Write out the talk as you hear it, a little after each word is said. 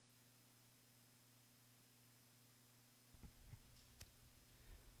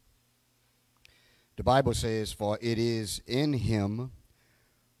The Bible says, "For it is in him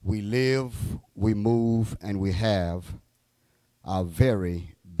we live, we move, and we have our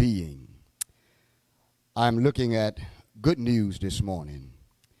very being." I'm looking at good news this morning.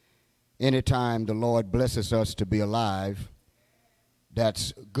 Anytime the Lord blesses us to be alive,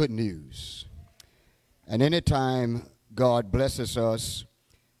 that's good news. And anytime God blesses us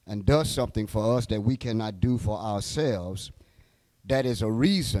and does something for us that we cannot do for ourselves, that is a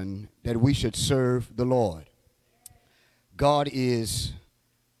reason that we should serve the Lord. God is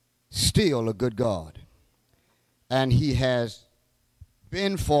still a good God, and he has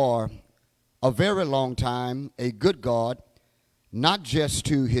been for a very long time a good God, not just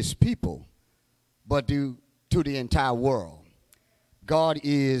to his people, but to the entire world. God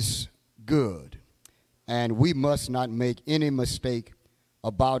is good, and we must not make any mistake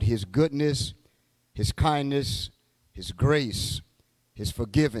about his goodness, his kindness, his grace, his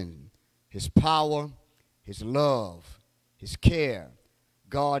forgiving, his power, his love, his care.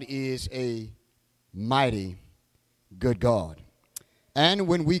 God is a mighty good God. And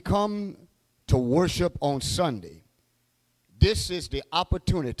when we come to worship on Sunday, this is the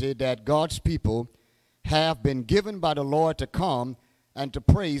opportunity that God's people have been given by the Lord to come and to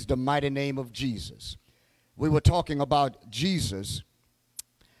praise the mighty name of Jesus. We were talking about Jesus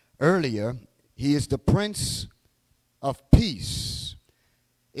earlier. He is the Prince of Peace.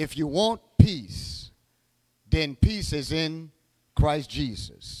 If you want peace, then peace is in Christ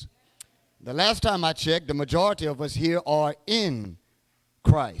Jesus. The last time I checked, the majority of us here are in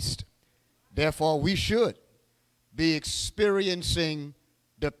Christ. Therefore, we should be experiencing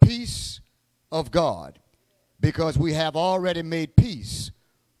the peace of God because we have already made peace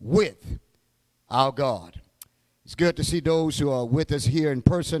with our God. It's good to see those who are with us here in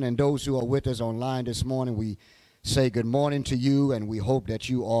person and those who are with us online this morning. We say good morning to you, and we hope that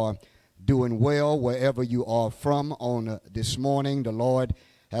you are doing well wherever you are from on this morning. The Lord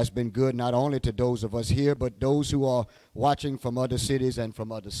has been good not only to those of us here, but those who are watching from other cities and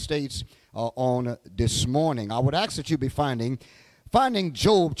from other states on this morning. I would ask that you be finding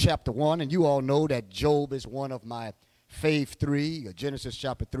Job chapter 1, and you all know that Job is one of my fave three. Genesis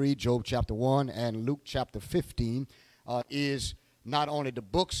chapter 3, Job chapter 1, and Luke chapter 15 is not only the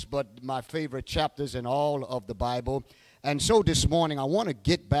books, but my favorite chapters in all of the Bible. And so this morning, I want to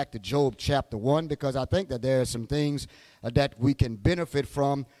get back to Job chapter 1 because I think that there are some things that we can benefit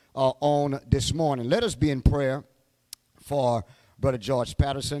from on this morning. Let us be in prayer for Brother George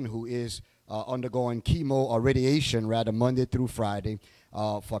Patterson, who is undergoing chemo or radiation, rather, Monday through Friday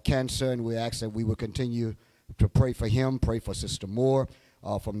for cancer. And we ask that we will continue to pray for him, pray for Sister Moore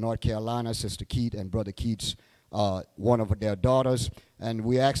from North Carolina, Sister Keat and Brother Keats, one of their daughters. And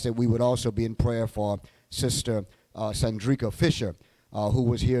we ask that we would also be in prayer for Sister Sandrika Fisher, who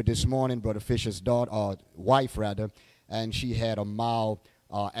was here this morning, Brother Fisher's wife, and she had a mild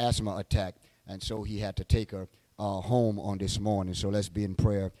asthma attack, and so he had to take her home on this morning. So let's be in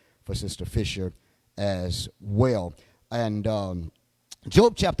prayer for Sister Fisher as well. And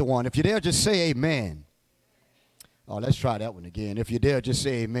Job chapter 1, if you're there, just say amen. Oh, let's try that one again. If you're there, just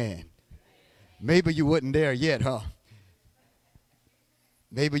say amen. Maybe you wasn't there yet, huh?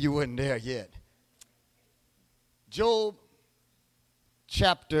 Maybe you wasn't there yet. Job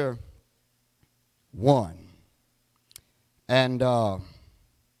chapter 1. And, well,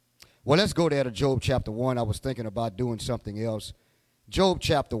 let's go there to Job chapter 1. I was thinking about doing something else. Job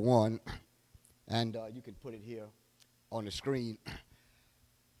chapter 1, and you can put it here on the screen.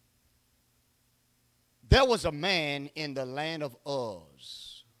 There was a man in the land of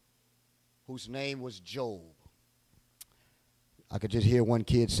Uz whose name was Job. I could just hear one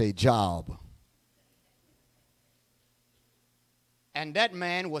kid say Job. And that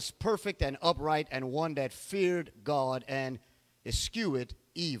man was perfect and upright and one that feared God and eschewed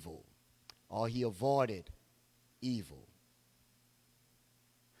evil, or he avoided evil.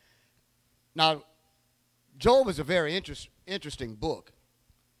 Now, Job is a very interesting book.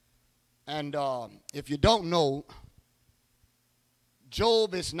 And if you don't know,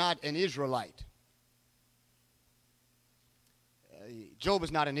 Job is not an Israelite. Job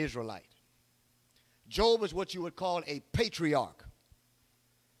is not an Israelite. Job is what you would call a patriarch.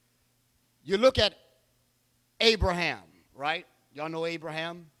 You look at Abraham, right? Y'all know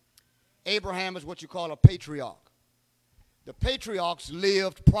Abraham? Abraham is what you call a patriarch. The patriarchs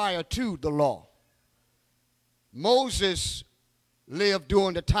lived prior to the law. Moses lived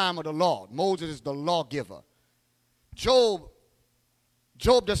during the time of the law. Moses is the lawgiver. Job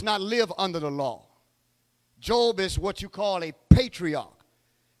does not live under the law. Job is what you call a patriarch.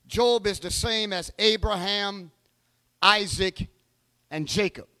 Job is the same as Abraham, Isaac, and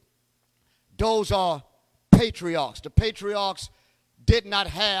Jacob. those are patriarchs. The patriarchs did not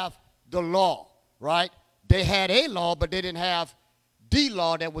have the law, right? They had a law, but they didn't have the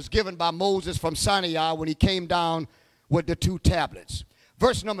law that was given by Moses from Sinai when he came down with the 2 tablets.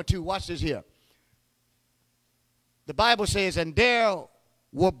 Verse number 2, watch this here. The Bible says, and there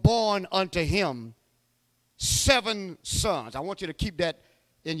were born unto him 7 sons. I want you to keep that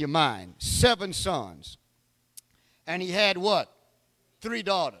in your mind. 7 sons. And he had what? 3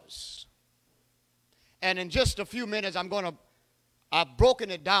 daughters. And in just a few minutes, I've broken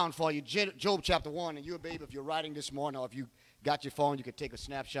it down for you, Job chapter 1, and you'll be able, if you're writing this morning or if you got your phone, you can take a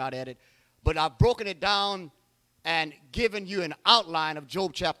snapshot at it. But I've broken it down and given you an outline of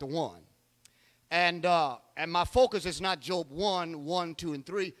Job chapter 1. And my focus is not Job 1, 2, and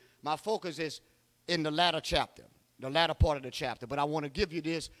 3. My focus is in the latter chapter, the latter part of the chapter. But I want to give you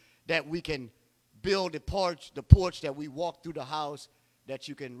this, that we can build the porch that we walk through the house, that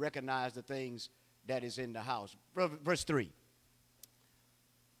you can recognize the things that is in the house. Verse 3.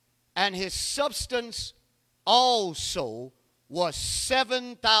 And his substance also was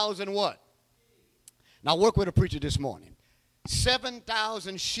 7,000 what? Now work with a preacher this morning.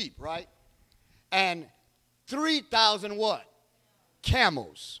 7,000 sheep, right? And 3,000 what?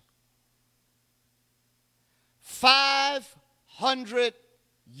 Camels. 500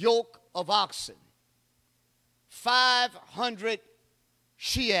 yoke of oxen. 500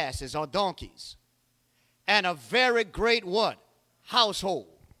 she-asses or donkeys. And a very great what? Household.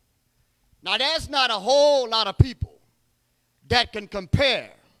 Now there's not a whole lot of people that can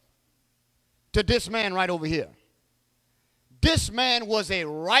compare to this man right over here. This man was a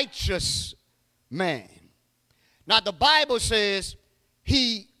righteous man. Now the Bible says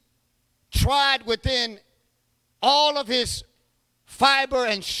he tried within all of his fiber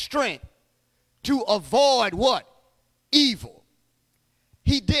and strength to avoid what? Evil.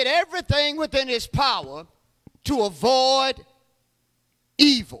 He did everything within his power to avoid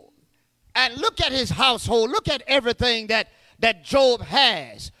evil. And look at his household. Look at everything that Job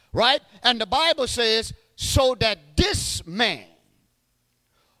has, right? And the Bible says, so that this man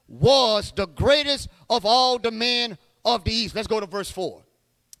was the greatest of all the men of the east. Let's go to verse 4.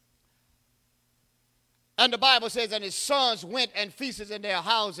 And the Bible says, and his sons went and feasted in their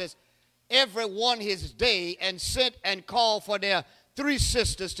houses, every one his day, and sent and called for their 3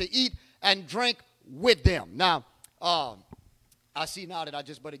 sisters to eat and drink with them. Now, I see now that I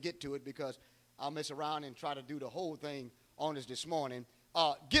just better get to it, because I'll mess around and try to do the whole thing on this morning.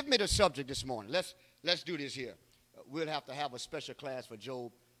 Give me the subject this morning. Let's do this here. We'll have to have a special class for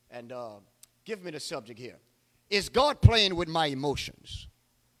Job. And give me the subject here. Is God playing with my emotions?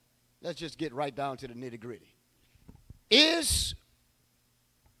 Let's just get right down to the nitty-gritty. Is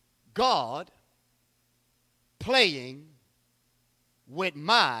God playing with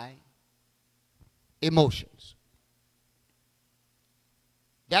my emotions?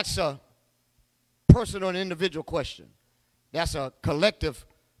 That's a personal and individual question. That's a collective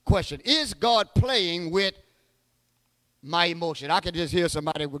question. Is God playing with my emotion? I can just hear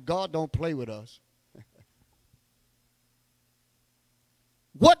somebody, well, God don't play with us.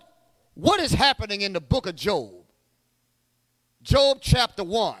 What is happening in the book of Job? Job chapter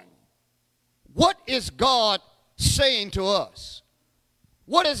 1. What is God saying to us?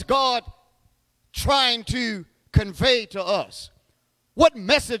 What is God trying to convey to us? What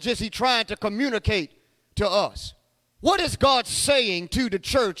message is he trying to communicate to us? What is God saying to the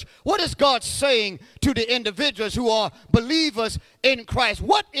church? What is God saying to the individuals who are believers in Christ?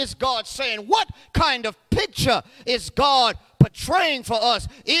 What is God saying? What kind of picture is God portraying for us?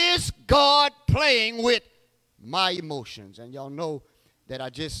 Is God playing with my emotions? And y'all know that I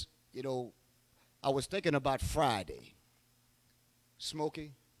just, I was thinking about Friday.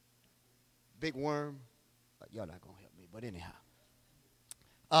 Smokey, Big Worm. Y'all not going to help me, but anyhow.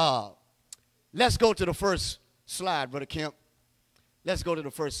 Let's go to the first slide, Brother Kemp. Let's go to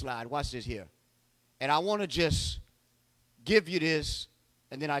the first slide. Watch this here. And I want to just give you this,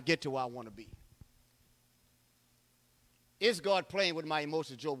 and then I get to where I want to be. Is God playing with my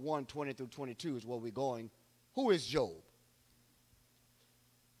emotions? Job 1, 20 through 22 is where we're going. Who is Job?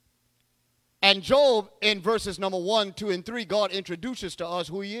 And Job, in verses number 1, 2, and 3, God introduces to us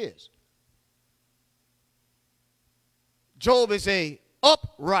who he is. Job is a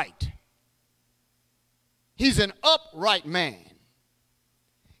upright. He's an upright man.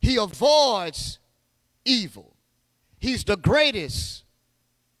 He avoids evil. He's the greatest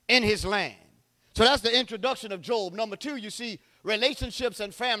in his land. So that's the introduction of Job. Number 2, you see relationships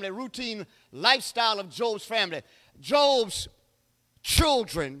and family, routine lifestyle of Job's family. Job's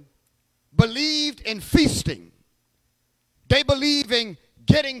children believed in feasting. They believed in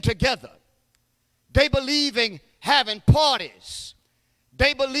getting together. They believe in having parties.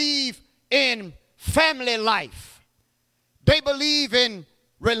 They believe in family life. They believe in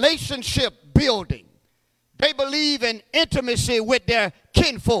relationship building. They believe in intimacy with their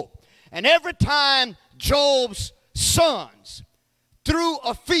kinfolk. And every time Job's sons threw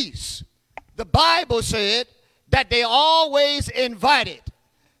a feast, the Bible said that they always invited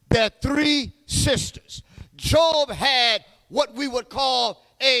their three sisters. Job had what we would call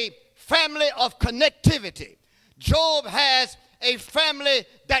a family of connectivity. Job has a family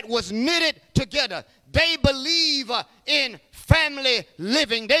that was knitted together. They believe in family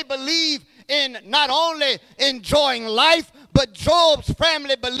living. They believe in not only enjoying life, but Job's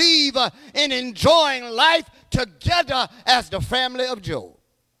family believe in enjoying life together as the family of Job.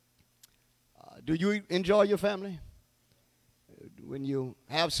 Do you enjoy your family? When you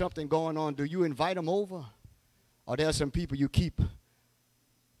have something going on, do you invite them over? Or there are some people you keep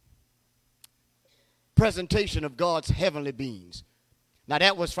presentation of God's heavenly beings. Now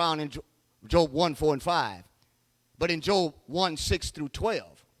that was found in Job 1, 4, and 5. But in Job 1, 6 through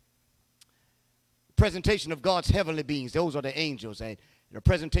 12, presentation of God's heavenly beings, those are the angels. And the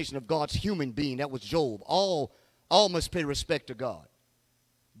presentation of God's human being, that was Job. All must pay respect to God.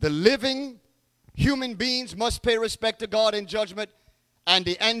 The living human beings must pay respect to God in judgment, and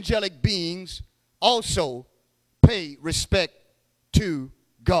the angelic beings also pay respect to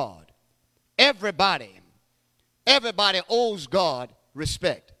God. Everybody owes God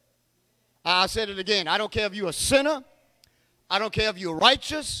respect. I said it again. I don't care if you're a sinner. I don't care if you're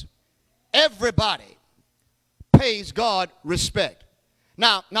righteous. Everybody pays God respect.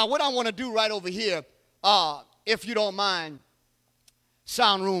 Now what I want to do right over here, if you don't mind,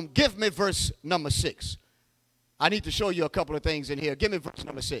 sound room, give me verse number 6. I need to show you a couple of things in here. Give me verse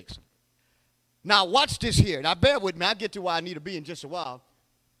number 6. Now watch this here. Now bear with me. I'll get to where I need to be in just a while.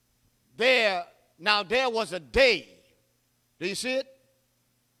 There was a day, do you see it?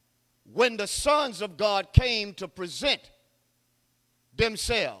 When the sons of God came to present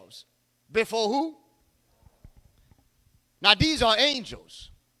themselves before who? Now these are angels.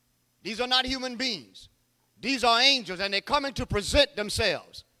 These are not human beings. These are angels, and they're coming to present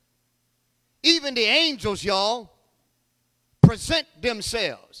themselves. Even the angels, y'all, present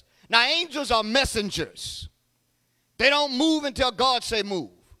themselves. Now angels are messengers. They don't move until God say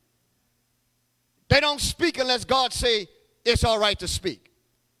move. They don't speak unless God say it's all right to speak.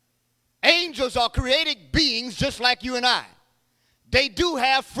 Angels are created beings just like you and I. They do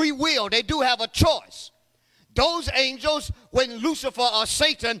have free will. They do have a choice. Those angels, when Lucifer or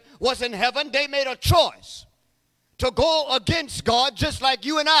Satan was in heaven, they made a choice to go against God just like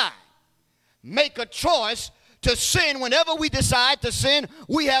you and I make a choice to sin. Whenever we decide to sin,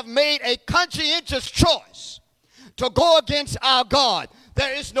 we have made a conscientious choice to go against our God.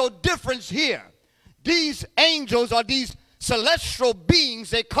 There is no difference here. These angels are these celestial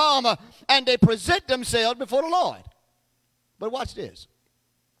beings. They come and they present themselves before the Lord. But watch this.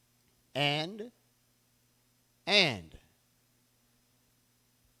 And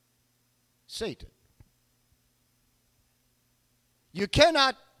Satan. You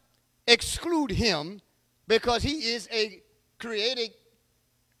cannot exclude him because he is a created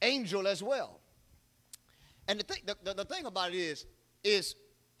angel as well. And the thing about it is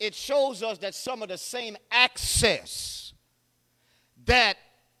it shows us that some of the same access that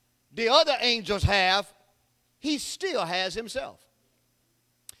the other angels have, he still has himself.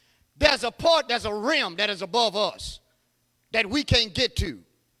 There's a realm that is above us that we can't get to,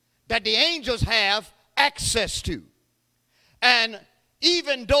 that the angels have access to. And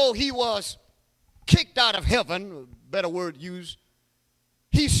even though he was kicked out of heaven, better word used,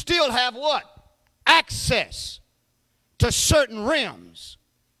 he still have what? Access to certain realms,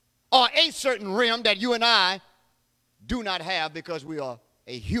 or a certain realm that you and I do not have because we are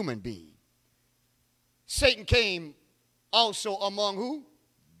a human being. Satan came also among who?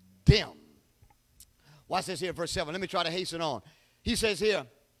 Them. Watch this here, verse 7. Let me try to hasten on. He says here,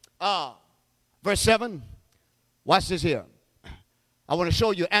 verse 7, watch this here. I want to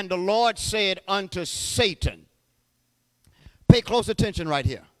show you. And the Lord said unto Satan, pay close attention right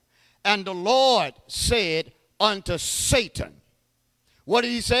here. And the Lord said unto Satan, what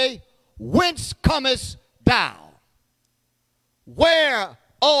did he say? Whence comest thou? Where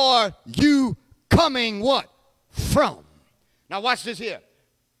are you coming what? From. Now watch this here.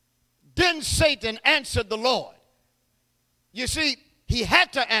 Then Satan answered the Lord. You see, he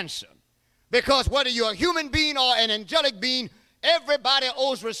had to answer. Because whether you're a human being or an angelic being, everybody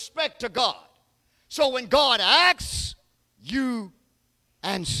owes respect to God. So when God asks, you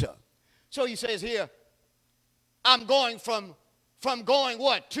answer. So he says here, I'm going from going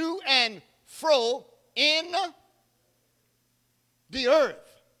what? To and fro in the earth.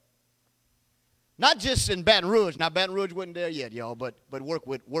 Not just in Baton Rouge. Now, Baton Rouge wasn't there yet, y'all, but work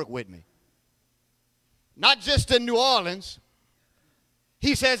with me. Not just in New Orleans.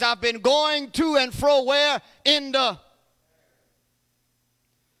 He says, I've been going to and fro where? In the.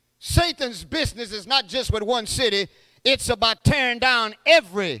 Satan's business is not just with one city. It's about tearing down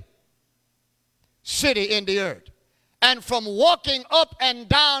every city in the earth. And from walking up and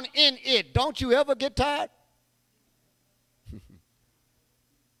down in it, don't you ever get tired?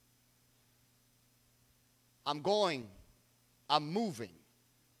 I'm going. I'm moving.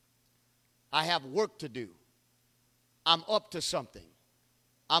 I have work to do. I'm up to something.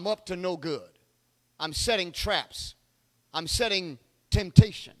 I'm up to no good. I'm setting traps. I'm setting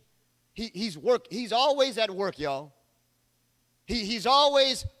temptation. He's always at work, y'all. He's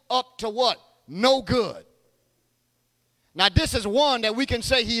always up to what? No good. Now, this is one that we can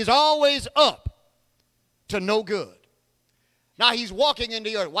say he is always up to no good. Now, he's walking in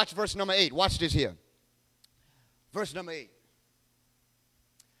the earth. Watch verse number 8. Watch this here. Verse number 8.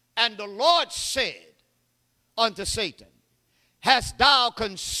 And the Lord said unto Satan, hast thou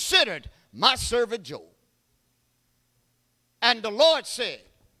considered my servant Job? And the Lord said,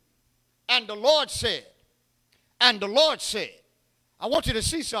 and the Lord said, and the Lord said. I want you to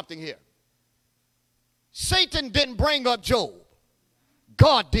see something here. Satan didn't bring up Job.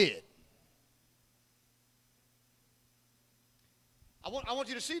 God did. I want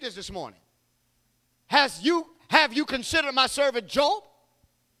you to see this morning. Have you considered my servant Job?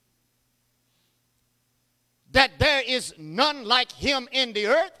 That there is none like him in the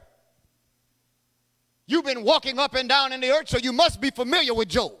earth? You've been walking up and down in the earth, so you must be familiar with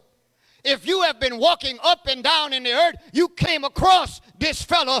Job. If you have been walking up and down in the earth, you came across this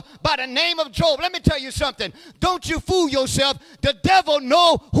fellow by the name of Job. Let me tell you something. Don't you fool yourself. The devil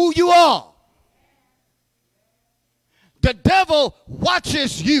know who you are. The devil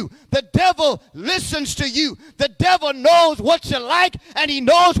watches you. The devil listens to you. The devil knows what you like, and he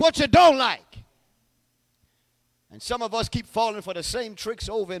knows what you don't like. And some of us keep falling for the same tricks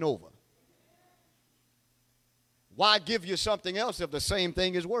over and over. Why give you something else if the same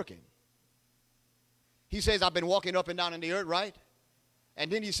thing is working? He says, I've been walking up and down in the earth, right?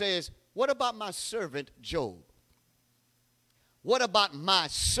 And then he says, what about my servant Job? What about my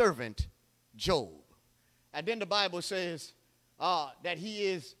servant Job? And then the Bible says that he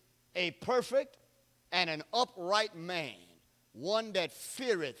is a perfect and an upright man, one that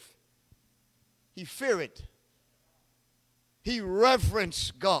feareth. He feareth. He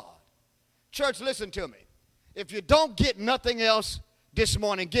reverenced God. Church, listen to me. If you don't get nothing else this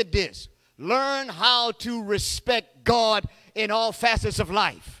morning, get this. Learn how to respect God in all facets of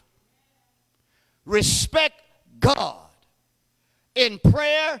life. Respect God in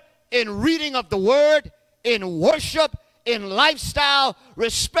prayer, in reading of the word, in worship, in lifestyle.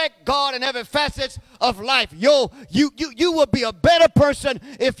 Respect God in every facet of life. You will be a better person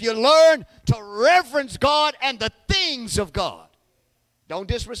if you learn to reverence God and the things of God. Don't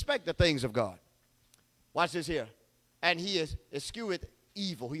disrespect the things of God. Watch this here. And he escheweth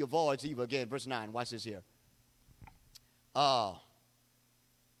evil. He avoids evil. Again, verse 9. Watch this here.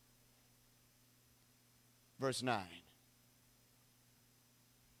 Verse 9.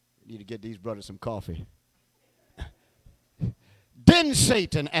 We need to get these brothers some coffee. Then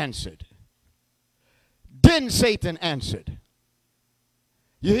Satan answered. Then Satan answered.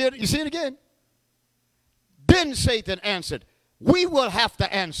 You hear it? You see it again? Then Satan answered. We will have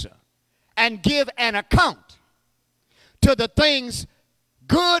to answer and give an account to the things,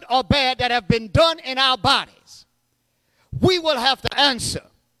 good or bad, that have been done in our bodies. We will have to answer.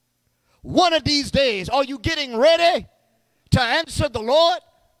 One of these days, are you getting ready to answer the Lord?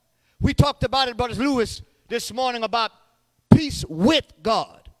 We talked about it, Brother Lewis, this morning about peace with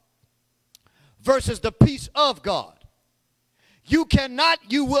God versus the peace of God. You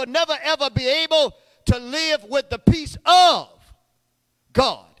will never ever be able to live with the peace of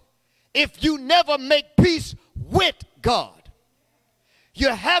God if you never make peace with God. You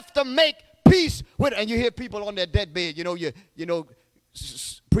have to make peace with, and you hear people on their deathbed,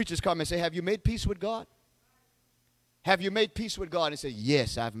 preachers come and say, have you made peace with God? Have you made peace with God? And say,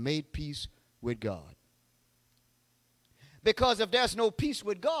 yes, I've made peace with God. Because if there's no peace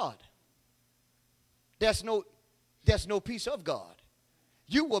with God, there's no peace of God.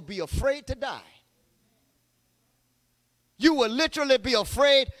 You will be afraid to die. You will literally be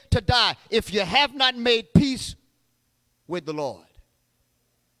afraid to die if you have not made peace with the Lord.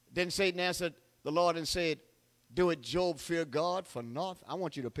 Then Satan answered the Lord and said, do it, Job, fear God for naught? I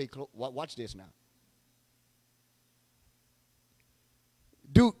want you to pay close. Watch this now.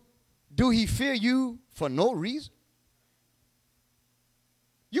 Do he fear you for no reason?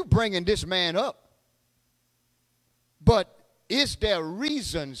 You bringing this man up. But is there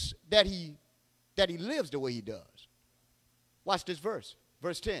reasons that he lives the way he does? Watch this verse.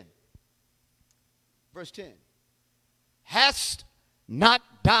 Verse 10. Verse 10. Hast not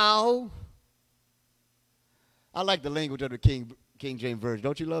thou, I like the language of the King James Version.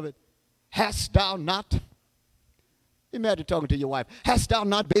 Don't you love it? Hast thou not? Imagine talking to your wife. Hast thou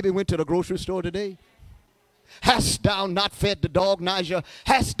not, baby, went to the grocery store today? Hast thou not fed the dog, Nigel?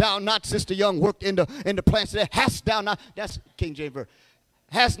 Hast thou not, Sister Young, worked in the plants today? Hast thou not? That's King James Version.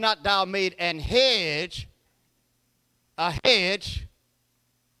 Hast not thou made a hedge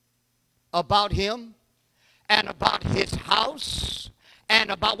about him and about his house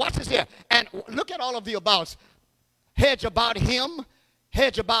and about, watch this here, and look at all of the abouts. Hedge about him,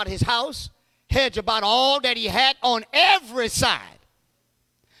 hedge about his house, hedge about all that he had on every side.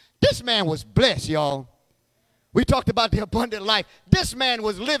 This man was blessed, y'all. We talked about the abundant life. This man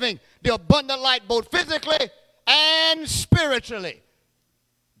was living the abundant life both physically and spiritually.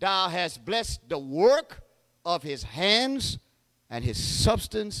 Thou hast blessed the work of his hands, and his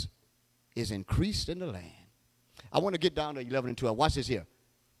substance is increased in the land. I want to get down to 11 and 12. Watch this here.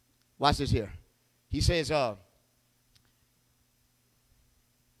 Watch this here. He says,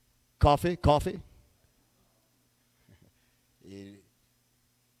 coffee. Here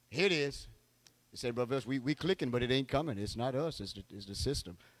it is. He said, brother, we clicking, but it ain't coming. It's not us. It's the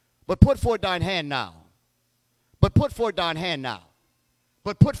system. But put forth thine hand now. But put forth thine hand now.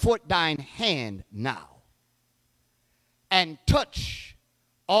 But put forth thine hand now. And touch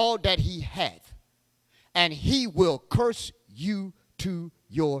all that he hath, and he will curse you to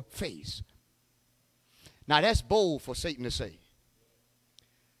your face. Now that's bold for Satan to say.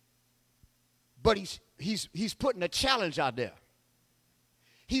 But he's putting a challenge out there.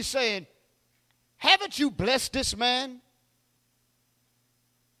 He's saying, haven't you blessed this man?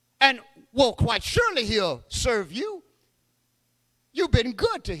 And, well, quite surely he'll serve you. You've been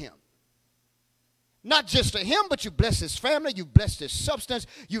good to him. Not just to him, but you blessed his family, you blessed his substance,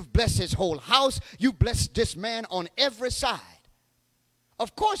 you've blessed his whole house, you blessed this man on every side.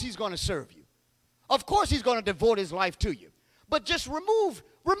 Of course he's going to serve you. Of course he's going to devote his life to you. But just remove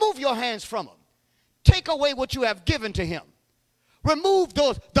your hands from him. Take away what you have given to him. Remove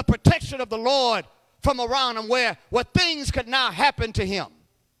the protection of the Lord from around him where things could now happen to him.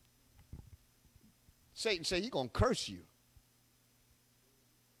 Satan said, he's going to curse you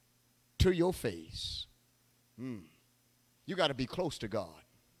to your face. You got to be close to God.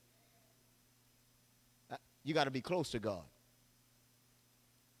 You got to be close to God.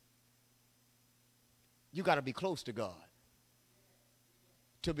 You got to be close to God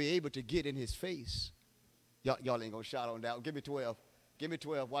to be able to get in his face. Y'all ain't going to shout on that. Give me 12. Give me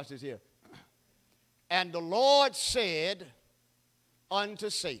 12. Watch this here. And the Lord said unto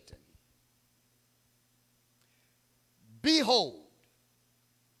Satan, behold,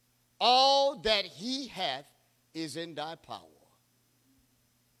 all that he hath is in thy power.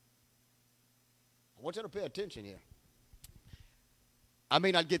 I want you to pay attention here. I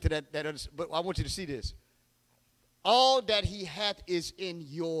may not get to that, but I want you to see this. All that he hath is in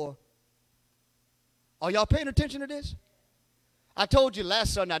your. Are y'all paying attention to this? I told you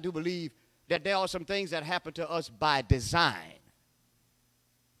last Sunday, I do believe that there are some things that happen to us by design.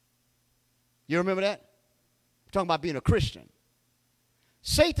 You remember that? I'm talking about being a Christian.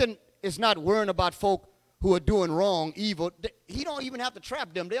 Satan is not worrying about folk who are doing wrong, evil. He don't even have to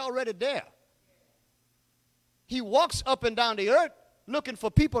trap them. They're already there. He walks up and down the earth looking for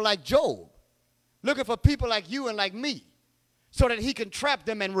people like Job, looking for people like you and like me, so that he can trap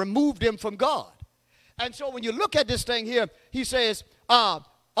them and remove them from God. And so when you look at this thing here, he says, all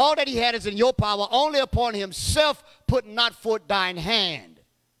that he had is in your power, only upon himself put not forth thine hand.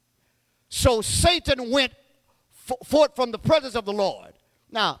 So Satan went forth from the presence of the Lord.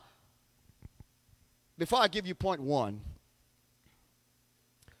 Now, before I give you point one,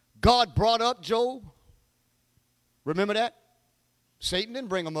 God brought up Job. Remember that? Satan didn't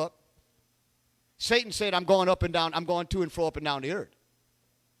bring him up. Satan said, I'm going up and down, I'm going to and fro up and down the earth.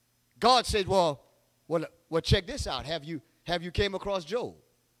 God said, well, check this out. Have you came across Job?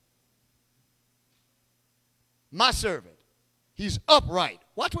 My servant. He's upright.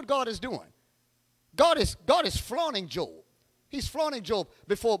 Watch what God is doing. God is flaunting Job. He's flaunting Job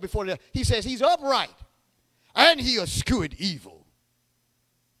before he says he's upright and he eschewed evil.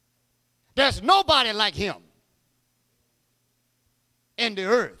 There's nobody like him in the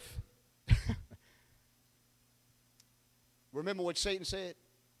earth. Remember what Satan said?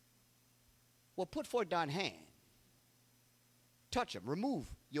 Well, put forth thine hand. touch him. Remove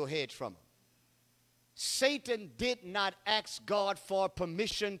your hedge from him. Satan did not ask God for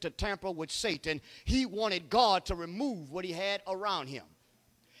permission to tamper with Satan. He wanted God to remove what he had around him.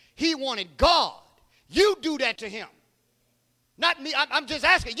 He wanted God. You do that to him. Not me. I'm just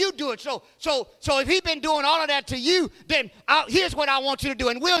asking. You do it. So if he's been doing all of that to you, then here's what I want you to do.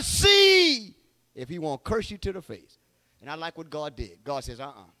 And we'll see if he won't curse you to the face. And I like what God did. God says,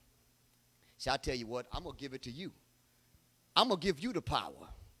 See, I tell you what, I'm going to give it to you. I'm going to give you the power.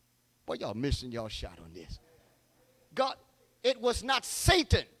 Boy, y'all missing y'all shot on this. God, it was not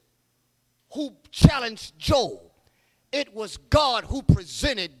Satan who challenged Job. It was God who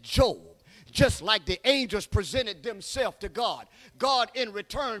presented Job. Just like the angels presented themselves to God. God in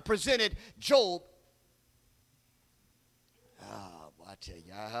return presented Job. Boy, I tell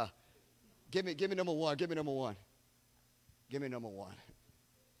you, give me number one. Give me number one. Give me number one.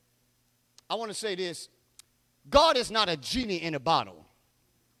 I want to say this. God is not a genie in a bottle.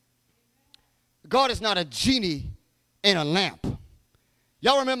 God is not a genie in a lamp.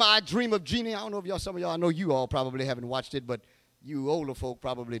 Y'all remember I Dream of Jeannie? I don't know if y'all, some of y'all, I know you all probably haven't watched it, but you older folk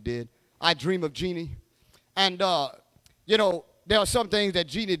probably did. I Dream of Jeannie. And, you know, there are some things that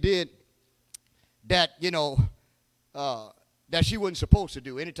Jeannie did that, you know, that she wasn't supposed to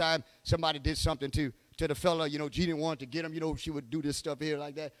do. Anytime somebody did something to the fella, you know, Jeannie wanted to get him, you know, she would do this stuff here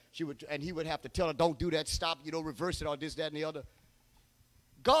like that. And he would have to tell her, don't do that, stop, you know, reverse it, or this, that, and the other.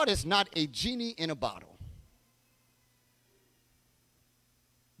 God is not a genie in a bottle.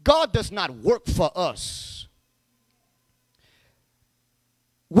 God does not work for us.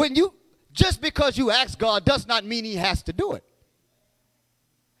 Just because you ask God does not mean he has to do it.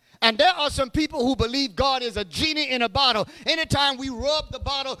 And there are some people who believe God is a genie in a bottle. Anytime we rub the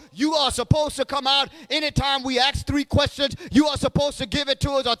bottle, you are supposed to come out. Anytime we ask 3 questions, you are supposed to give it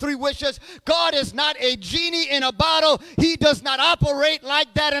to us, or 3 wishes. God is not a genie in a bottle. He does not operate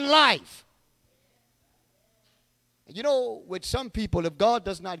like that in life. You know, with some people, if God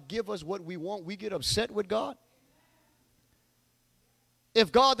does not give us what we want, we get upset with God. If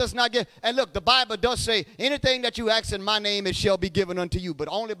God does not give, and look, the Bible does say, anything that you ask in my name, it shall be given unto you, but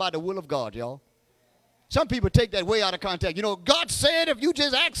only by the will of God, y'all. Some people take that way out of context. You know, God said if you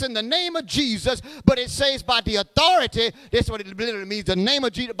just ask in the name of Jesus, but it says by the authority, that's what it literally means, the name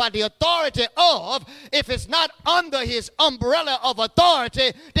of Jesus, by the authority of, if it's not under his umbrella of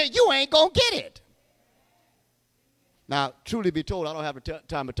authority, then you ain't going to get it. Now, truly be told, I don't have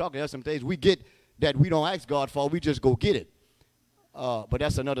time to talk. There's some things we get that we don't ask God for, we just go get it. But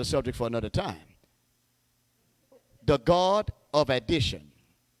that's another subject for another time. The God of addition.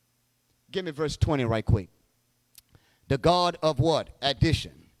 Give me verse 20 right quick. The God of what?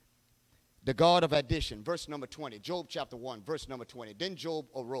 Addition. The God of addition. Verse number 20. Job chapter 1, verse number 20. Then Job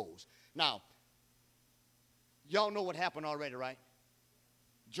arose. Now, y'all know what happened already, right?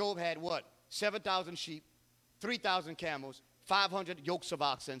 Job had what? 7,000 sheep, 3,000 camels, 500 yokes of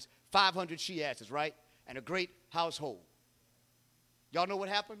oxen, 500 she-asses, right? And a great household. Y'all know what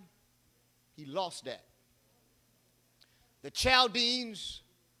happened? He lost that. The Chaldeans,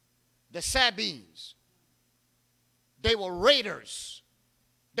 the Sabines, they were raiders.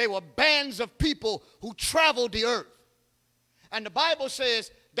 They were bands of people who traveled the earth. And the Bible says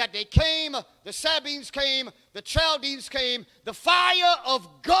that they came, the Sabines came, the Chaldeans came, the fire of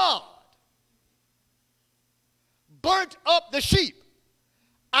God burnt up the sheep.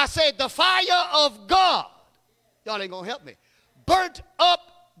 I said the fire of God. Y'all ain't gonna help me. Burnt up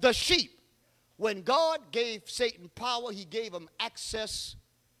the sheep. When God gave Satan power, he gave him access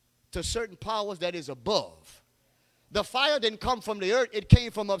to certain powers that is above. The fire didn't come from the earth, it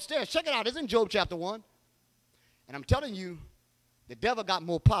came from upstairs. Check it out, it's in Job chapter 1. And I'm telling you, the devil got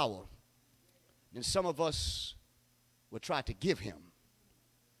more power than some of us would try to give him.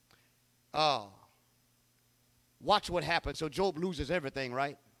 Watch what happens. So Job loses everything,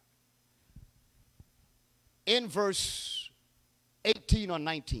 right? In verse 18 or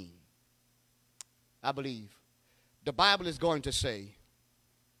 19, I believe, the Bible is going to say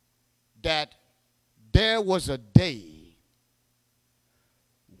that there was a day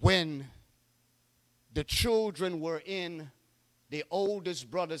when the children were in the oldest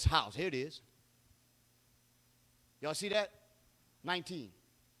brother's house. Here it is. Y'all see that? 19.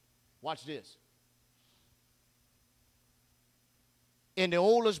 Watch this. In the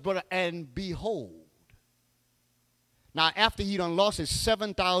oldest brother, and behold. Now, after he done lost his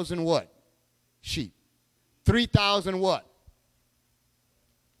 7,000 what? Sheep. 3,000 what?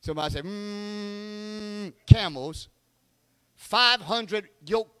 Somebody said, camels. 500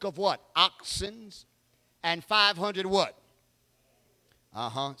 yoke of what? Oxens. And 500 what?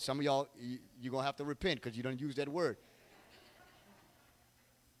 Some of y'all, you're going to have to repent because you don't use that word.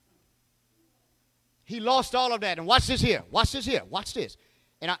 He lost all of that. And watch this here. Watch this here. Watch this.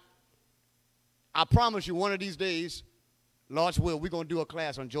 And I promise you one of these days, Lord's will, we're going to do a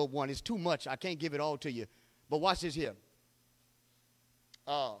class on Job 1. It's too much. I can't give it all to you. But watch this here.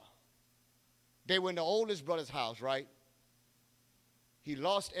 They were in the oldest brother's house, right? He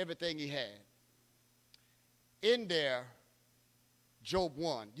lost everything he had. In there, Job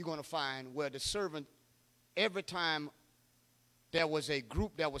 1, you're going to find where the servant, every time there was a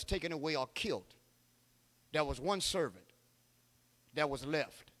group that was taken away or killed, there was one servant that was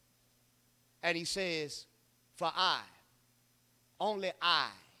left. And he says, for only I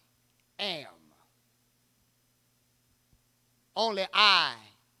am. Only I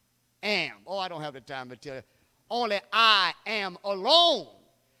am. Oh, I don't have the time to tell you. Only I am alone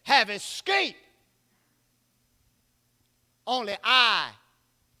have escaped. Only I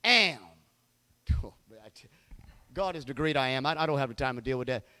am. God is the great I am. I don't have the time to deal with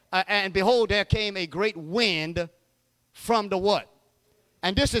that. And behold, there came a great wind from the what?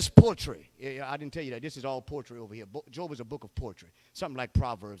 And this is poetry. I didn't tell you that. This is all poetry over here. Job is a book of poetry. Something like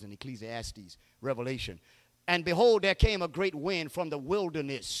Proverbs and Ecclesiastes, Revelation. And behold, there came a great wind from the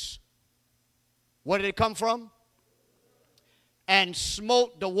wilderness. Where did it come from? And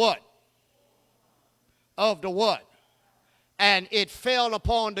smote the what? Of the what? And it fell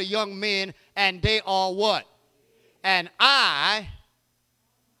upon the young men, and they are what? And I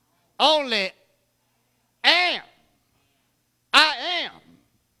only am. I am.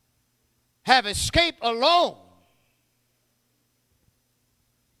 Have escaped alone.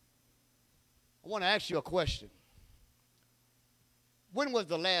 I want to ask you a question. When was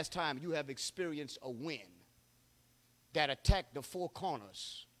the last time you have experienced a wind that attacked the four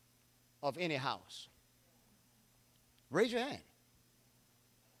corners of any house? Raise your hand.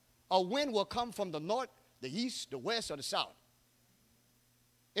 A wind will come from the north, the east, the west, or the south.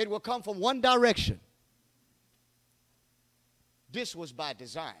 It will come from one direction. This was by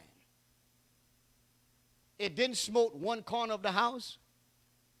design. It didn't smote one corner of the house.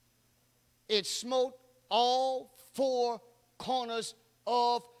 It smote all four corners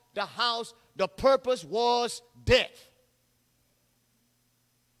of the house. The purpose was death.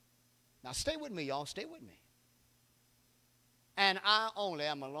 Now stay with me, y'all. Stay with me. And I only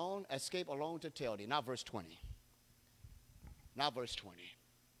am alone, escape alone to tell thee. Now verse 20. Now verse 20.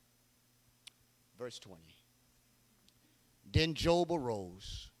 Verse 20. Then Job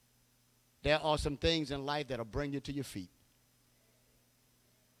arose. There are some things in life that'll bring you to your feet.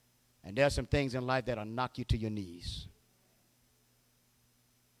 And there are some things in life that'll knock you to your knees.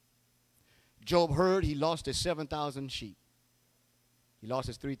 Job heard he lost his 7,000 sheep. He lost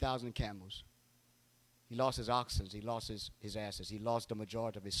his 3,000 camels. He lost his oxen. He lost his asses. He lost the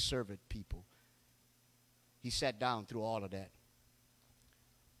majority of his servant people. He sat down through all of that.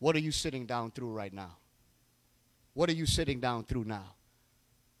 What are you sitting down through right now? What are you sitting down through now?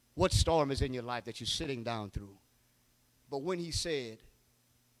 What storm is in your life that you're sitting down through? But when he said,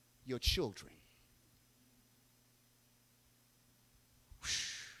 your children.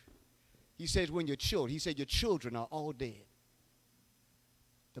 He says, when your children, he said, your children are all dead.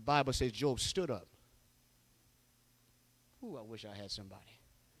 The Bible says Job stood up. Ooh, I wish I had somebody.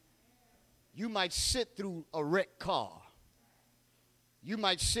 You might sit through a wrecked car. You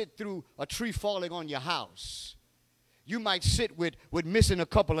might sit through a tree falling on your house. You might sit with missing a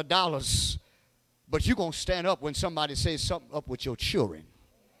couple of dollars. But you're going to stand up when somebody says something up with your children.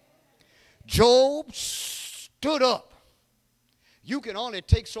 Job stood up. You can only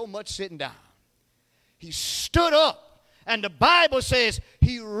take so much sitting down. He stood up. And the Bible says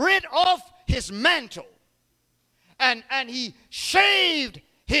he rid off his mantle. And he shaved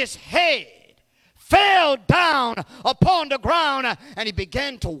his head, fell down upon the ground, and he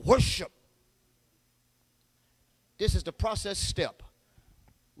began to worship. This is the process step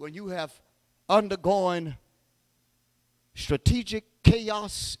when you have undergone strategic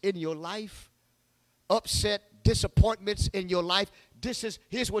chaos in your life, upset, disappointments in your life.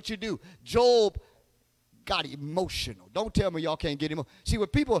 Here's what you do. Job got emotional. Don't tell me y'all can't get emotional. See,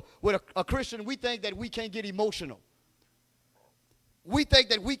 with people, with a Christian, we think that we can't get emotional. We think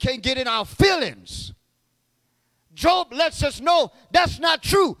that we can't get in our feelings. Job lets us know that's not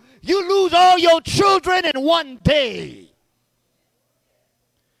true. You lose all your children in one day.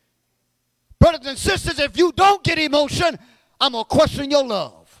 Brothers and sisters, if you don't get emotion, I'm going to question your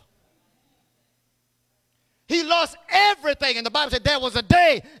love. He lost everything. And the Bible said there was a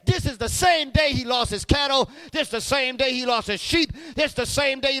day. This is the same day he lost his cattle. This is the same day he lost his sheep. This is the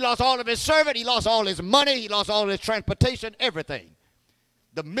same day he lost all of his servant. He lost all his money. He lost all his transportation, everything.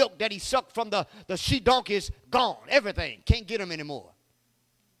 The milk that he sucked from the she donkey is gone. Everything. Can't get him anymore.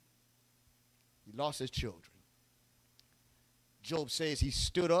 He lost his children. Job says he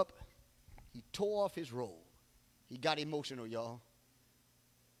stood up, he tore off his robe. He got emotional, y'all.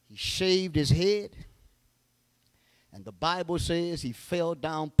 He shaved his head, and the Bible says he fell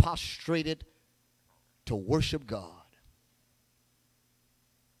down prostrated to worship God.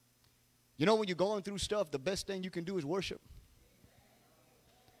 You know, when you're going through stuff, the best thing you can do is worship.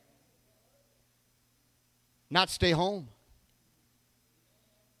 Not stay home.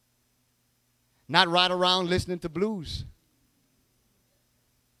 Not ride around listening to blues.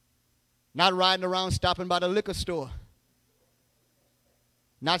 Not riding around stopping by the liquor store.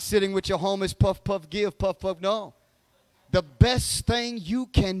 Not sitting with your homies, puff, puff, give, puff, puff. No. The best thing you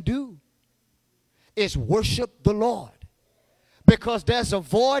can do is worship the Lord. Because there's a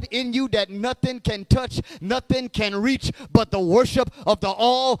void in you that nothing can touch, nothing can reach but the worship of the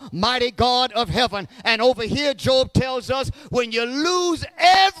Almighty God of heaven. And over here, Job tells us, when you lose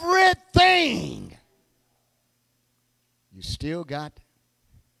everything, you still got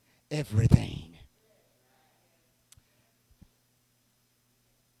everything.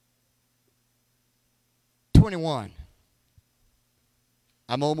 "21.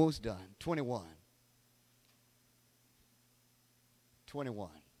 I'm almost done. 21. 21.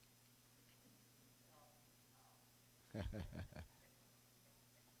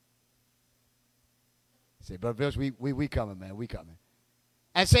 Say, Brother Bills, we coming, man. We coming.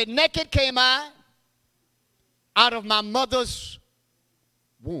 "And said, naked came I out of my mother's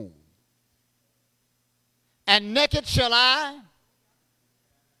womb. And naked shall I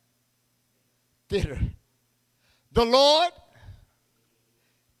thither. The Lord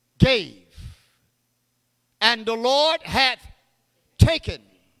gave, and the Lord hath taken.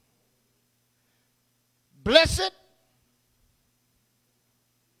 Blessed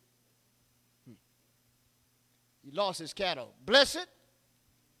he lost his cattle. Blessed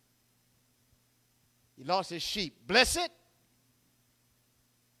he lost his sheep. Blessed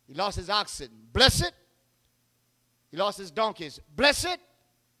he lost his oxen. Blessed he lost his donkeys. Blessed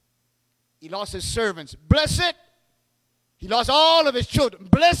he lost his servants. Blessed he lost all of his children.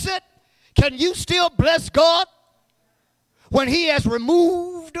 Blessed." Can you still bless God when he has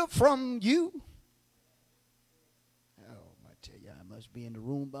removed from you? Oh, I tell you, I must be in the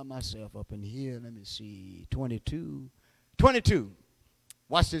room by myself up in here. Let me see. 22. 22.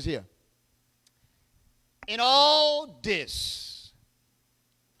 Watch this here. "In all this,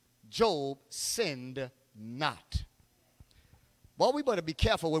 Job sinned not." Well, we better be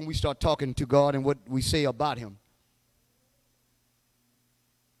careful when we start talking to God and what we say about him.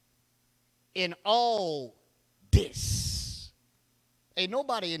 In all this. Ain't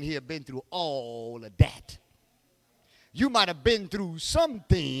nobody in here been through all of that. You might have been through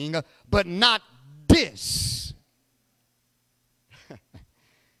something, but not this.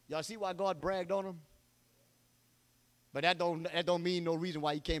 Y'all see why God bragged on him? But that don't mean no reason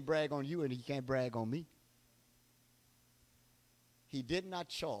why he can't brag on you and he can't brag on me. He did not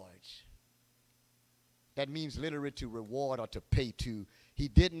charge. That means literally to reward or to pay to. He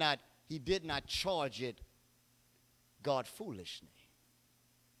did not charge it God foolishly.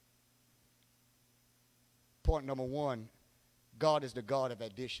 Point number one, God is the God of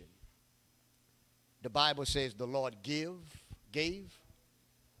addition. The Bible says the Lord gave.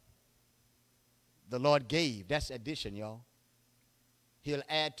 The Lord gave. That's addition, y'all. He'll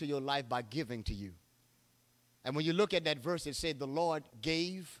add to your life by giving to you. And when you look at that verse, it said the Lord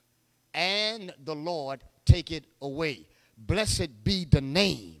gave and the Lord take it away. Blessed be the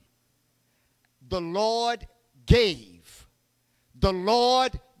name. The Lord gave. The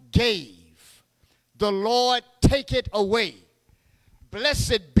Lord gave. The Lord take it away.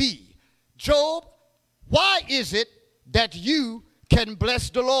 Blessed be. Job, why is it that you can bless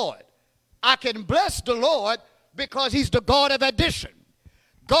the Lord? I can bless the Lord because he's the God of addition.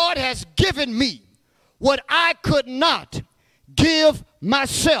 God has given me what I could not give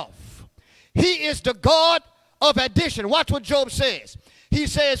myself. He is the God of addition. Watch what Job says. He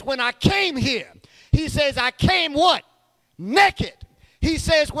says, when I came here, he says, I came what? Naked. He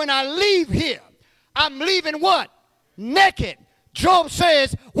says, when I leave here, I'm leaving what? Naked. Job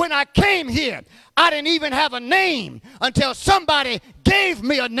says, when I came here, I didn't even have a name until somebody gave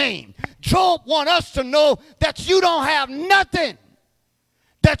me a name. Job wants us to know that you don't have nothing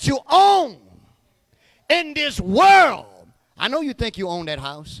that you own in this world. I know you think you own that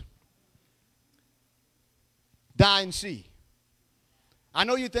house. Die and see. I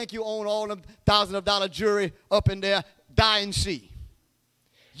know you think you own all the $1,000 jewelry up in there. Die and see.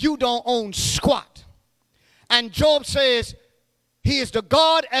 You don't own squat. And Job says he is the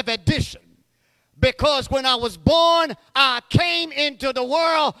God of addition Because when I was born, I came into the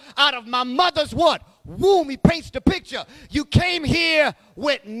world out of my mother's what? Womb. He paints the picture. You came here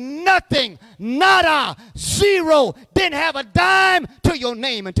with nothing, nada, zero, didn't have a dime to your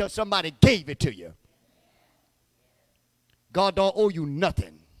name until somebody gave it to you. God don't owe you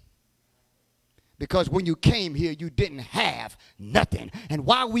nothing. Because when you came here, you didn't have nothing. And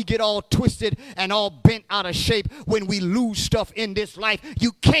why we get all twisted and all bent out of shape when we lose stuff in this life,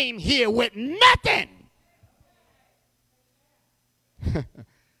 you came here with nothing.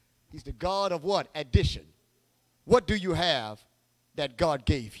 He's the God of what? Addition. What do you have that God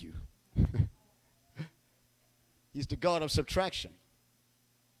gave you? He's the God of subtraction.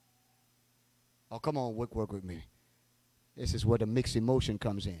 Oh, come on, work with me. This is where the mixed emotion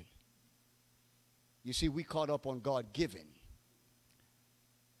comes in. You see, we caught up on God giving,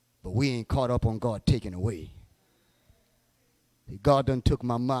 but we ain't caught up on God taking away. God done took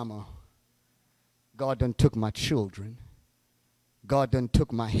my mama. God done took my children. God done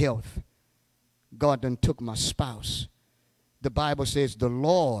took my health. God done took my spouse. The Bible says the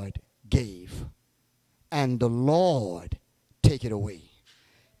Lord gave and the Lord take it away.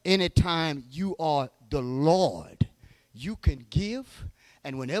 Anytime you are the Lord, you can give,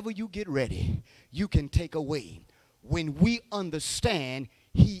 and whenever you get ready, you can take away. When we understand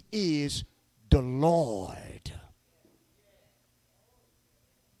he is the Lord.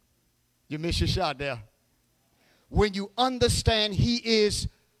 You missed your shot there. When you understand he is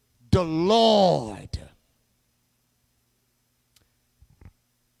the Lord.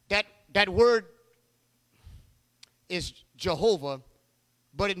 That word is Jehovah,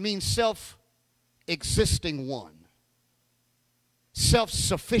 but it means self-existing one.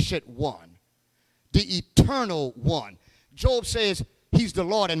 Self-sufficient one. The eternal one. Job says he's the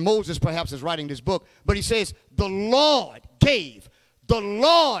Lord, and Moses perhaps is writing this book, but he says the Lord gave, the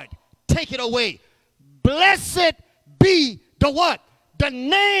Lord take it away. Blessed be the what? The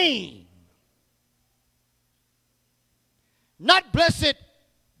name. Not blessed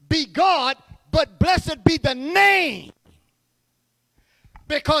be God, but blessed be the name.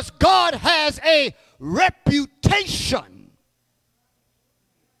 Because God has a reputation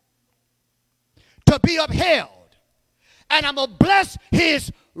to be upheld. And I'm going to bless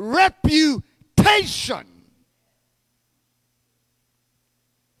his reputation.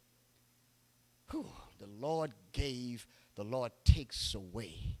 Whew, the Lord gave, the Lord takes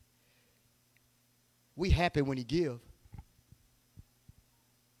away. We happy when he give.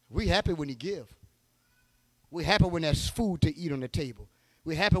 We happy when he give. We happy when there's food to eat on the table.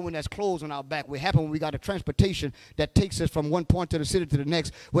 We're happy when there's clothes on our back. We're happy when we got a transportation that takes us from one point to the city to the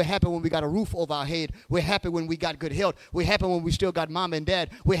next. We're happy when we got a roof over our head. We're happy when we got good health. We're happy when we still got mom and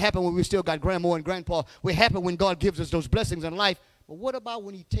dad. We're happy when we still got grandma and grandpa. We're happy when God gives us those blessings in life. But what about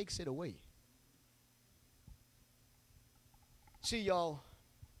when he takes it away? See, y'all,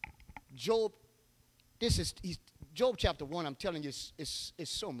 Job, Job chapter 1, I'm telling you, is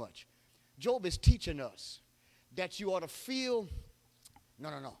so much. Job is teaching us that you ought to feel,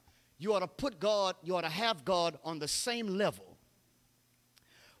 no. You ought to put God, you ought to have God on the same level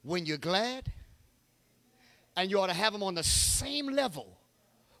when you're glad, and you ought to have him on the same level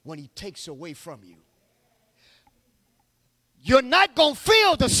when he takes away from you. You're not going to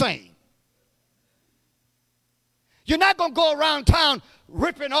feel the same. You're not going to go around town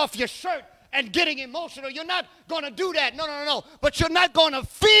ripping off your shirt and getting emotional. You're not going to do that. No. But you're not going to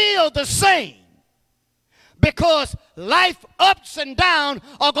feel the same. Because life ups and downs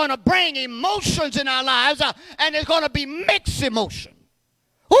are going to bring emotions in our lives, and it's going to be mixed emotion.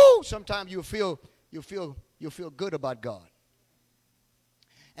 Ooh, sometimes you'll feel good about God.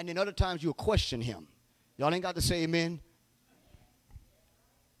 And then other times you'll question him. Y'all ain't got to say amen.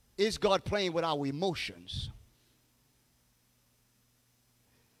 Is God playing with our emotions?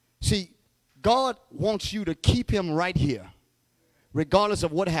 See, God wants you to keep him right here, regardless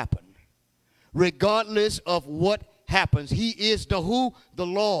of what happened. Regardless of what happens. He is the who? The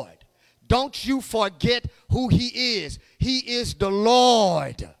Lord. Don't you forget who he is. He is the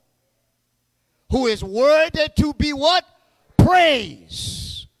Lord, who is worthy to be what?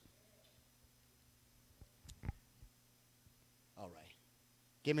 Praised. All right.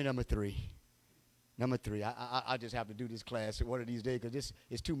 Give me number 3. Number 3. I just have to do this class one of these days because this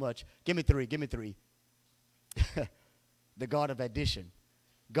is too much. Give me 3. The God of addition.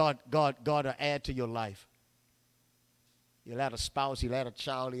 God will add to your life. He'll add a spouse, he'll add a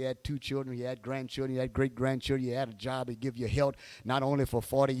child, he had 2 children, he had grandchildren, he had great-grandchildren, he had a job, he'll give you health, not only for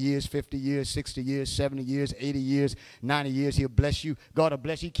 40 years, 50 years, 60 years, 70 years, 80 years, 90 years, he'll bless you. God will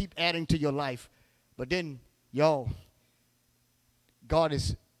bless you. He keep adding to your life. But then, y'all, God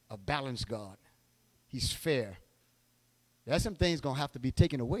is a balanced God. He's fair. There's some things going to have to be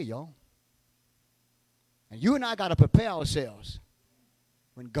taken away, y'all. And you and I got to prepare ourselves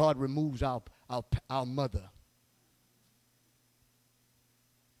when God removes our mother.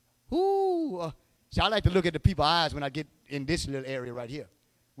 Ooh. See, I like to look at the people's eyes when I get in this little area right here.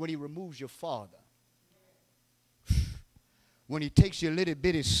 When he removes your father. When he takes your little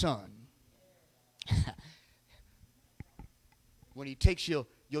bitty son. When he takes your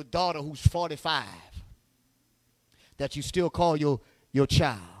daughter who's 45. That you still call your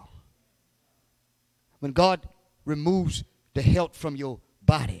child. When God removes the health from your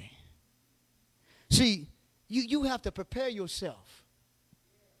body. See, you have to prepare yourself.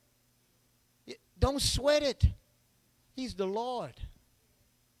 Don't sweat it. He's the Lord.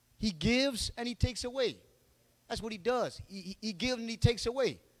 He gives and he takes away. That's what he does. He gives and he takes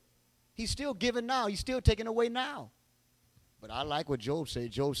away. He's still giving now. He's still taking away now. But I like what Job says.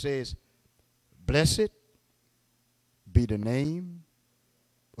 Job says, blessed be the name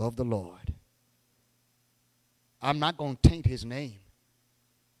of the Lord. I'm not going to taint his name.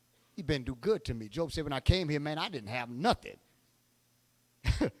 He's been do good to me. Job said, when I came here, man, I didn't have nothing.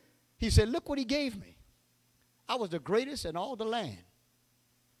 He said, look what he gave me. I was the greatest in all the land.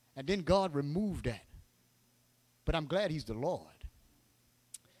 And then God removed that. But I'm glad he's the Lord.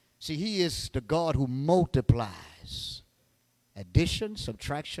 See, he is the God who multiplies. Addition,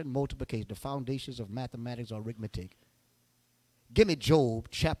 subtraction, multiplication, the foundations of mathematics or arithmetic. Give me Job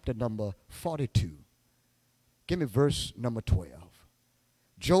chapter number 42. Give me verse number 12.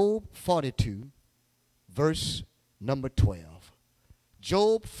 Job 42, verse number 12.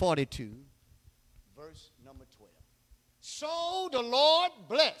 Job 42, verse number 12. So the Lord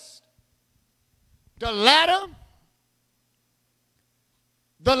blessed the latter.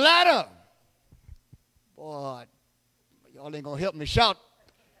 Boy, y'all ain't going to help me shout.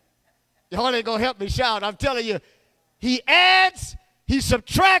 Y'all ain't going to help me shout. I'm telling you, he adds, he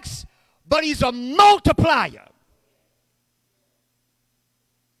subtracts, but he's a multiplier.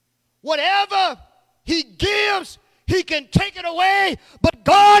 Whatever he gives, he can take it away, but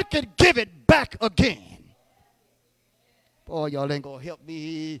God can give it back again. Boy, y'all ain't going to help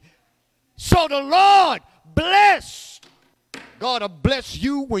me. So the Lord blessed. God will bless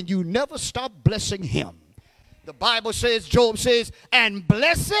you when you never stop blessing him. The Bible says, Job says, and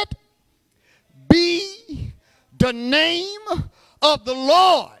blessed be the name of the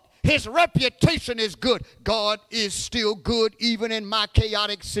Lord. His reputation is good. God is still good even in my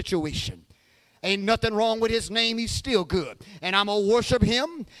chaotic situation. Ain't nothing wrong with his name. He's still good. And I'm going to worship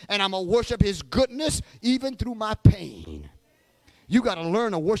him, and I'm going to worship his goodness even through my pain. You got to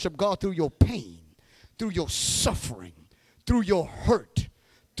learn to worship God through your pain, through your suffering, through your hurt,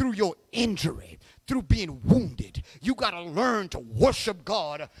 through your injury, through being wounded. You got to learn to worship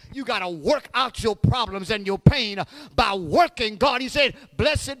God. You got to work out your problems and your pain by working God. He said,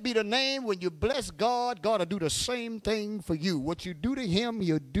 blessed be the name. When you bless God, God will do the same thing for you. What you do to him,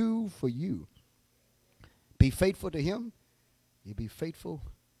 he'll do for you. Be faithful to him, he'll be faithful.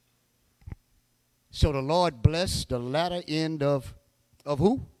 So the Lord blessed the latter end of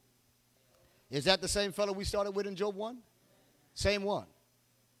who? Is that the same fellow we started with in Job 1? Same one.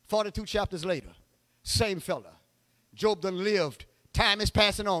 42 chapters later. Same fella. Job done lived. Time is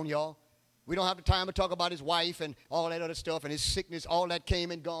passing on, y'all. We don't have the time to talk about his wife and all that other stuff and his sickness. All that came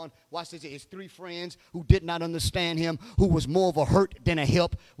and gone. Watch this. His 3 friends who did not understand him, who was more of a hurt than a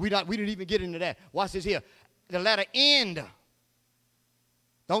help. We didn't even get into that. Watch this here. The latter end.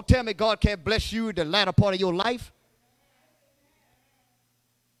 Don't tell me God can't bless you the latter part of your life.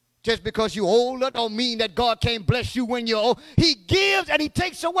 Just because you're older don't mean that God can't bless you when you're old. He gives and he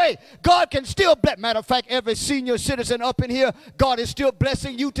takes away. God can still bless. Matter of fact, every senior citizen up in here, God is still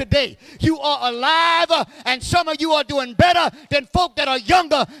blessing you today. You are alive, and some of you are doing better than folk that are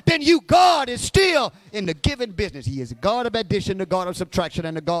younger than you. God is still in the giving business. He is the God of addition, the God of subtraction,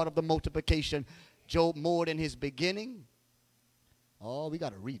 and the God of the multiplication. Job more than his beginning. Oh, we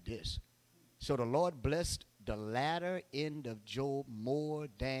got to read this. So the Lord blessed the latter end of Job more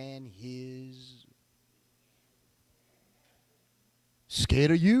than his.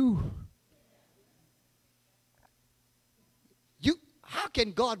 Scared of you? How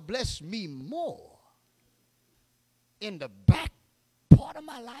can God bless me more in the back part of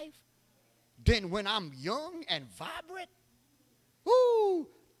my life than when I'm young and vibrant? Woo!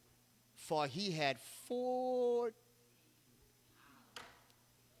 For he had 4.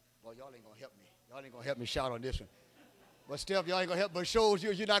 Well, y'all ain't going to help me. Y'all ain't going to help me shout on this one. But Steph, y'all ain't going to help, but shows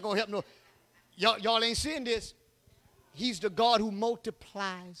you're not going to help no. Y'all ain't seeing this. He's the God who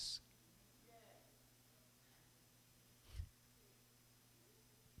multiplies.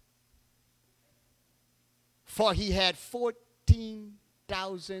 For he had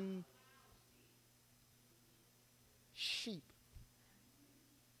 14,000 sheep.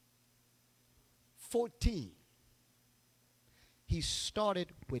 14. He started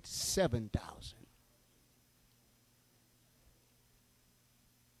with 7,000.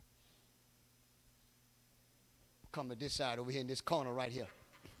 Come to this side over here in this corner right here.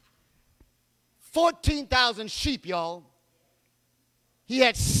 14,000 sheep, y'all. He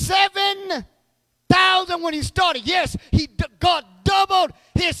had 7,000 when he started. Yes, God doubled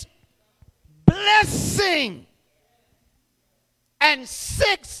his blessing. And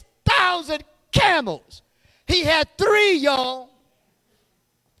 6,000 camels. He had 3, y'all.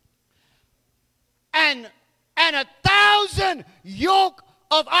 And 1,000 yoke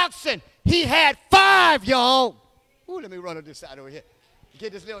of oxen. He had 5, y'all. Ooh, let me run on this side over here.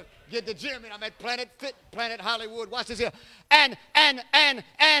 Get the gym in. I'm at Planet Hollywood. Watch this here. And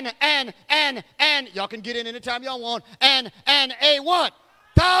y'all can get in anytime y'all want. And a what?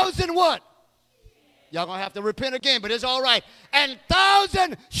 1,000 what? Y'all gonna have to repent again, but it's all right. And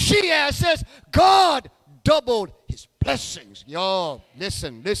 1,000 she-asses, God doubled his blessings. Y'all,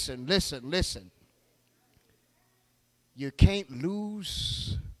 listen. You can't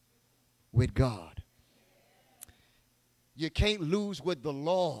lose with God. You can't lose with the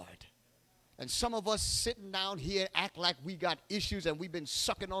Lord. And some of us sitting down here act like we got issues and we've been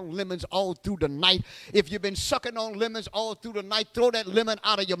sucking on lemons all through the night. If you've been sucking on lemons all through the night, throw that lemon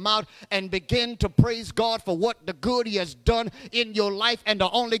out of your mouth and begin to praise God for what the good he has done in your life. And the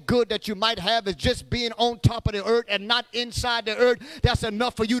only good that you might have is just being on top of the earth and not inside the earth. That's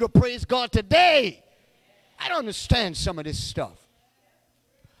enough for you to praise God today. I don't understand some of this stuff.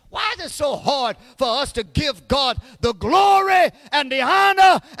 Why is it so hard for us to give God the glory and the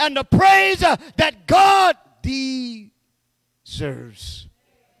honor and the praise that God deserves?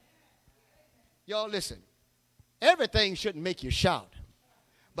 Y'all listen, everything shouldn't make you shout,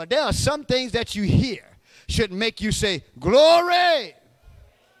 but there are some things that you hear should make you say, glory.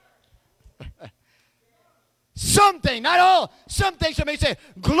 Something, not all, some things should make you say,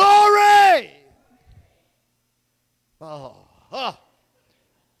 glory. Oh.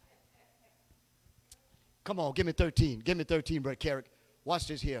 Come on, give me 13. Give me 13, Brother Carrick. Watch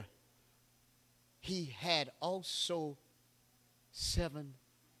this here. He had also 7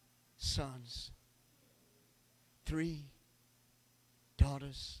 sons, 3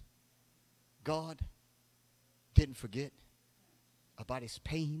 daughters. God didn't forget about his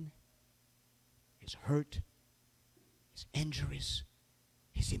pain, his hurt, his injuries,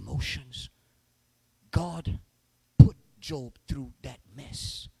 his emotions. God put Job through that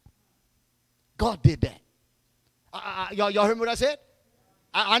mess. God did that. Y'all heard what I said?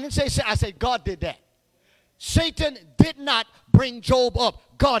 I didn't say, I said God did that. Satan did not bring Job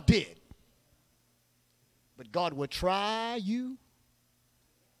up. God did. But God will try you.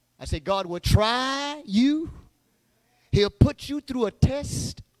 I said God will try you. He'll put you through a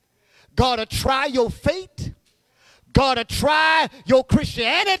test. God will try your faith. God will try your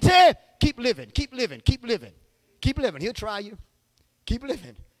Christianity. Keep living. He'll try you. Keep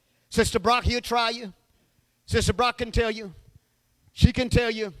living. Sister Brock, he'll try you. Sister Brock can tell you. She can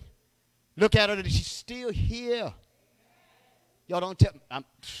tell you. Look at her. She's still here. Y'all don't tell me.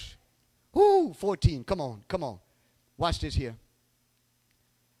 14. Come on. Watch this here.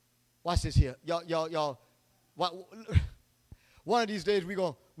 Y'all. One of these days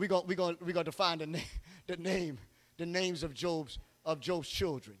we're gonna define the names of Job's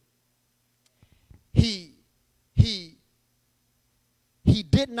children. He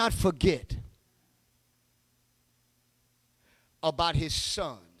did not forget about his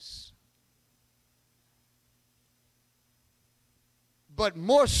sons, but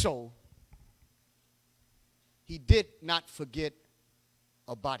more so, he did not forget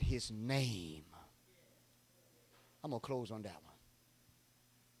about his name. I'm going to close on that one.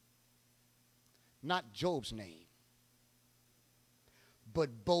 Not Job's name,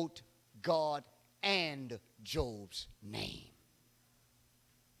 but both God and Job's name.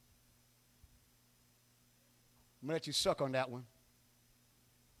 I'm going to let you suck on that one.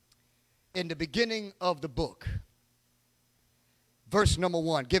 In the beginning of the book, verse number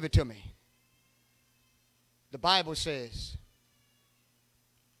 1, give it to me. The Bible says,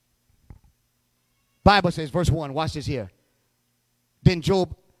 verse 1, watch this here. Then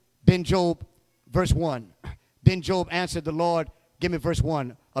Job, verse 1. Then Job answered the Lord. Give me verse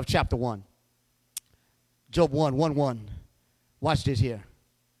 1 of chapter 1. Job 1:1. Watch this here.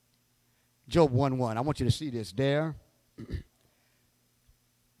 Job 1:1. I want you to see this. There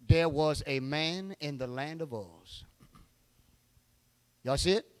was a man in the land of Uz. Y'all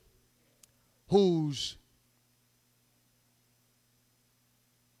see it? Whose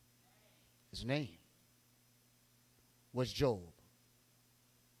man's name was Job.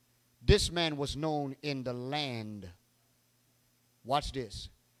 This man was known in the land. Watch this.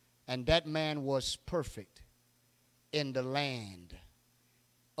 And that man was perfect in the land,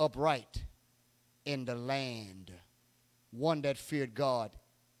 upright in the land, one that feared God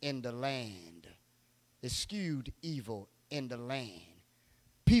in the land, eschewed evil in the land.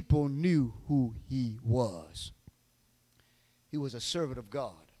 People knew who he was. He was a servant of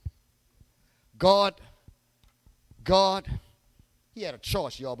God. God, he had a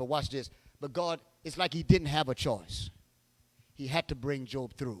choice, y'all, but watch this. But God, it's like he didn't have a choice. He had to bring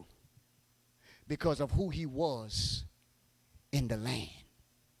Job through because of who he was in the land.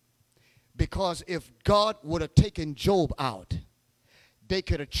 Because if God would have taken Job out, they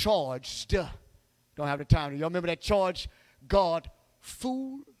could have charged, don't have the time. Y'all remember that charge? God foolishly.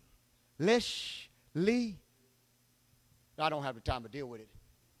 I don't have the time to deal with it.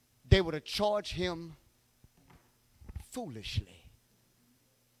 They would have charged him foolishly.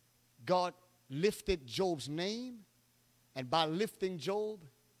 God lifted Job's name, and by lifting Job,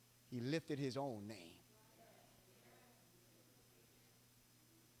 he lifted his own name.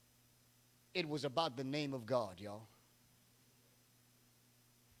 It was about the name of God, y'all.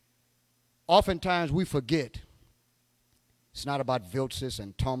 Oftentimes we forget it's not about Viltzes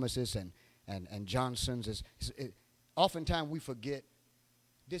and Thomases and Johnsons. Oftentimes we forget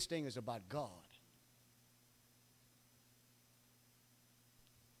this thing is about God.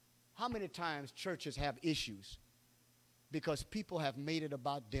 How many times churches have issues because people have made it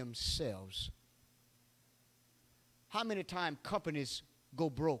about themselves? How many times companies go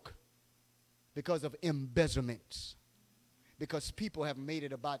broke because of embezzlements? Because people have made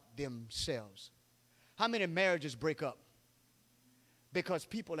it about themselves. How many marriages break up? Because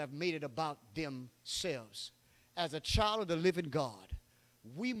people have made it about themselves. As a child of the living God,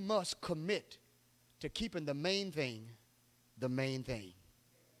 we must commit to keeping the main thing,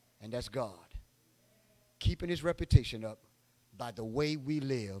 and that's God. Keeping his reputation up by the way we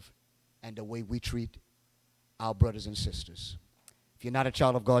live and the way we treat our brothers and sisters. If you're not a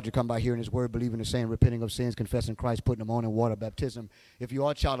child of God, you come by hearing his word, believing the saying, repenting of sins, confessing Christ, putting them on in water baptism. If you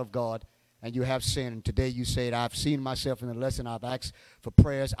are a child of God and you have sinned, and today you said, I've seen myself in the lesson, I've asked for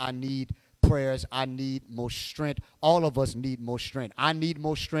prayers, I need prayers, I need more strength. All of us need more strength. I need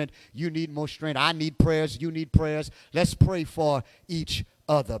more strength. You need more strength. I need prayers. You need prayers. Let's pray for each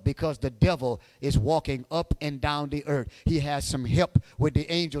other, because the devil is walking up and down the earth. He has some help with the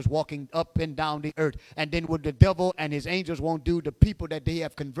angels walking up and down the earth. And then what the devil and his angels won't do, the people that they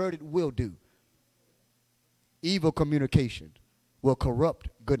have converted will do. Evil communication will corrupt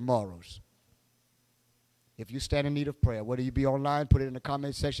good morals. If you stand in need of prayer, whether you be online, put it in the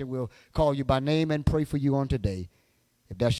comment section. We'll call you by name and pray for you on today. If that's